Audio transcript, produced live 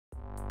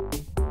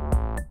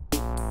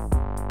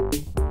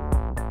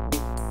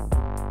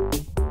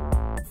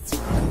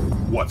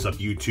What's up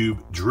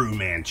YouTube? Drew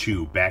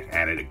Manchu back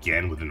at it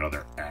again with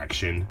another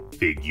action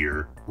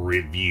figure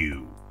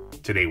review.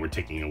 Today we're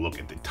taking a look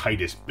at the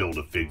Titus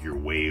Build-A-Figure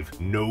wave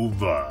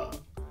Nova.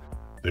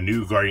 The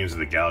new Guardians of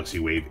the Galaxy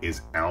wave is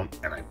out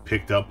and I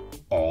picked up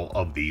all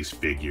of these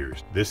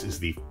figures. This is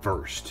the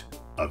first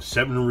of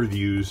 7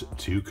 reviews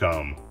to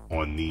come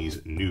on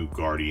these new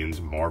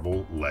Guardians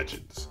Marvel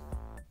Legends.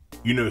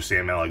 You know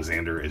Sam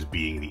Alexander as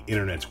being the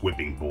internet's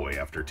whipping boy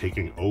after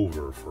taking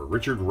over for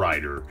Richard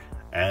Rider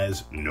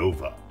as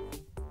Nova.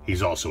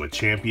 He's also a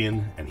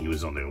champion and he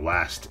was on the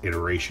last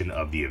iteration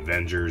of the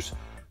Avengers,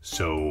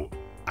 so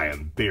I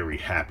am very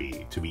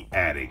happy to be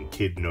adding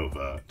Kid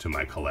Nova to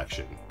my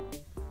collection.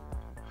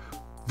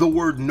 The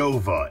word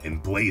Nova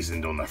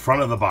emblazoned on the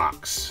front of the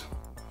box.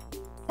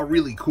 A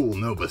really cool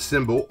Nova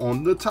symbol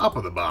on the top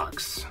of the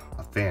box.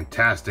 A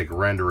fantastic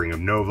rendering of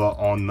Nova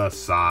on the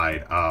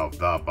side of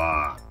the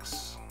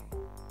box.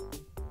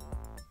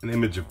 An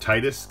image of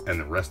Titus and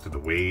the rest of the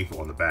wave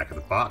on the back of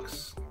the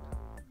box.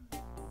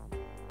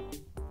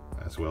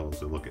 As well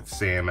as a look at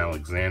Sam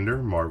Alexander,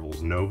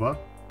 Marvel's Nova.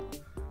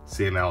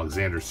 Sam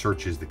Alexander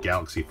searches the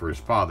galaxy for his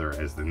father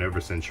as the Nova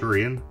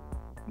Centurion,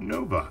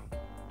 Nova.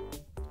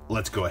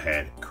 Let's go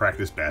ahead, crack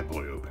this bad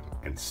boy open,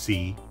 and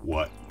see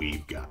what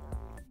we've got.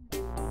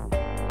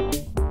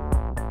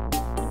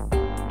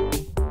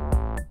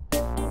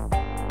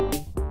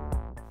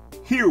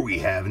 Here we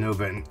have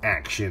Nova in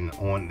action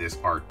on this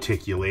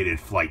articulated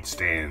flight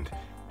stand,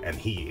 and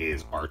he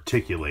is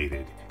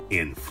articulated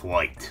in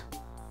flight.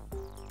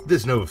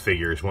 This Nova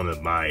figure is one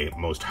of my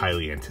most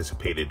highly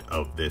anticipated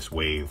of this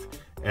wave,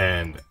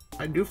 and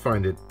I do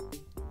find it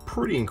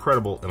pretty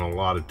incredible in a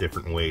lot of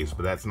different ways,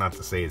 but that's not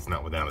to say it's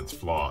not without its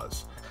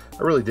flaws.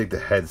 I really dig the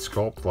head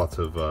sculpt, lots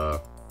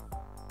of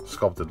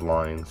sculpted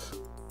lines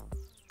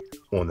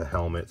on the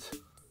helmet,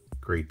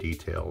 great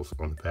details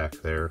on the back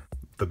there.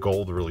 The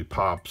gold really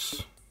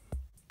pops.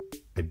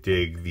 I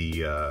dig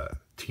the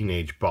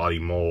teenage body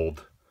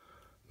mold,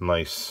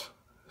 nice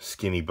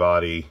skinny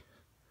body,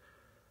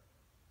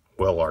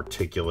 well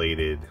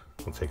articulated.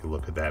 We'll take a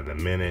look at that in a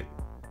minute.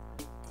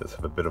 Does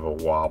have a bit of a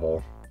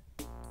wobble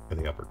in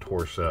the upper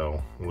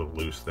torso, a little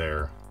loose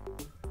there.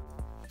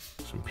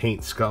 Some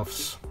paint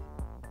scuffs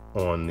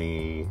on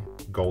the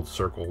gold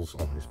circles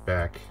on his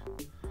back.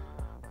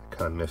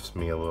 Kind of miffs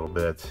me a little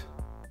bit.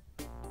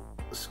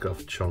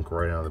 Scuffed chunk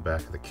right out of the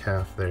back of the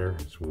calf there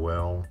as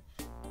well.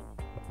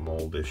 A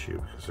mold issue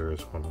because there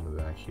is one on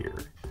the back here.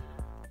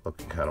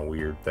 Looking kind of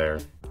weird there.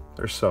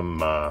 There's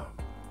some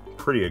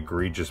pretty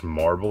egregious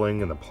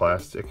marbling in the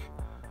plastic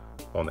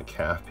on the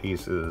calf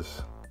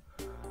pieces.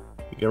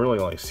 You can really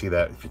only see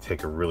that if you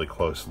take a really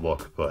close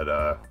look,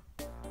 but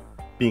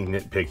being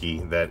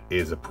nitpicky, that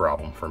is a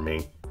problem for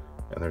me.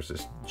 And there's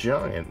this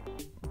giant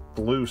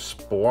blue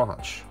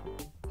splotch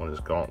on his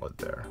gauntlet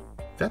there.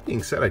 That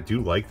being said, I do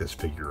like this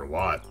figure a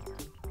lot.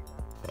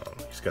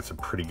 He's got some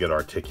pretty good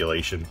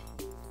articulation.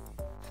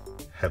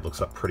 Head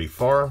looks up pretty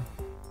far.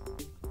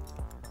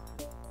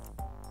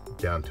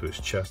 Down to his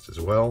chest as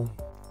well.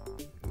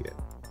 You get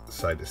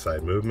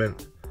side-to-side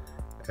movement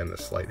and a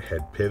slight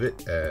head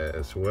pivot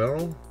as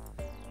well.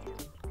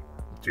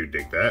 Do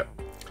dig that.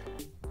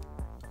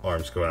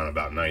 Arms go down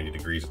about 90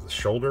 degrees at the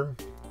shoulder.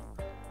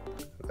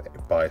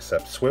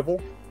 Bicep swivel.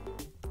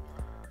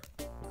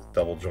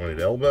 Double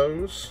jointed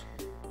elbows.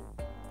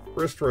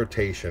 Wrist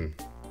rotation,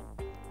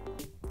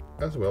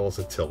 as well as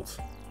a tilt.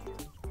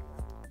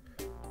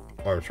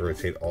 Arms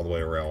rotate all the way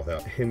around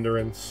without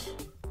hindrance.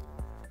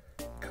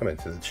 Come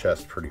into the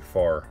chest pretty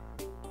far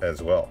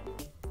as well.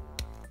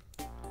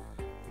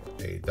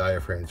 A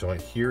diaphragm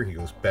joint here, he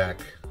goes back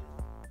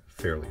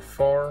fairly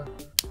far.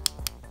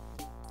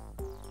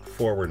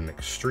 Forward an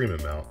extreme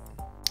amount.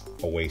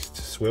 A waist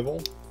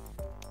swivel.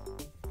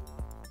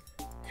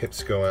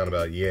 Hips go out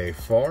about yay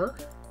far.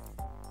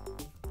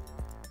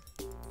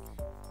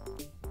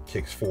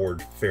 Kicks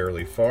forward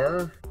fairly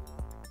far.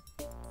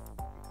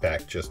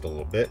 Back just a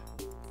little bit.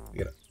 You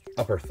get an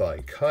upper thigh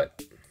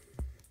cut.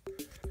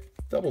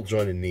 Double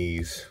jointed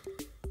knees.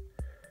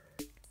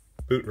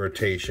 Boot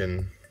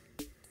rotation.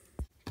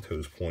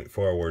 Toes point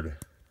forward.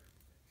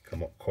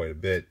 Come up quite a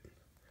bit.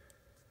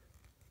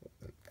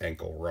 An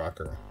ankle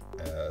rocker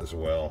as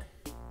well.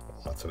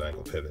 Lots of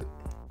ankle pivot.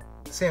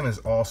 Sam is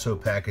also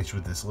packaged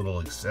with this little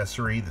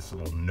accessory, this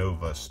little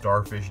Nova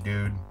starfish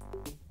dude.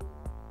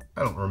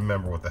 I don't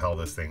remember what the hell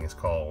this thing is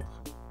called,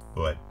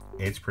 but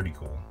it's pretty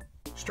cool.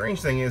 Strange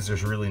thing is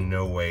there's really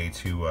no way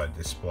to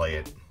display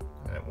it,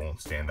 and it won't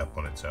stand up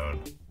on its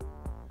own.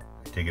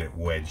 I get it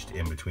wedged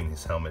in between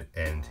his helmet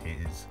and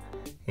his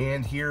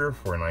hand here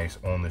for a nice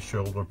on the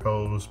shoulder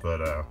pose,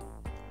 but I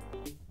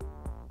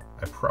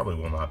probably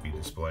will not be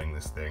displaying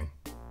this thing.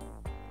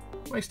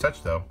 Nice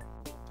touch though.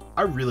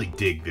 I really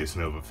dig this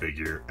Nova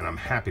figure, and I'm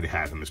happy to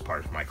have him as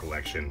part of my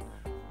collection.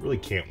 Really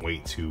can't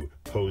wait to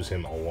pose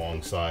him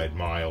alongside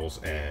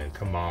Miles and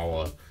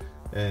Kamala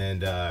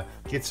and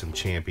get some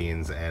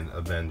Champions and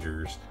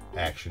Avengers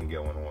action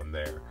going on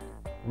there.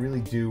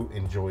 Really do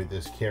enjoy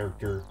this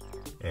character,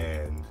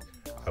 and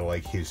I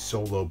like his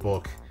solo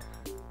book.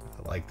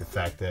 I like the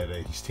fact that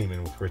he's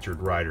teaming with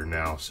Richard Rider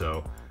now,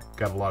 so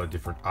got a lot of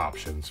different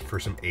options for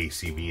some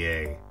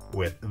ACBA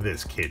with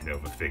this Kid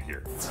Nova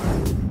figure.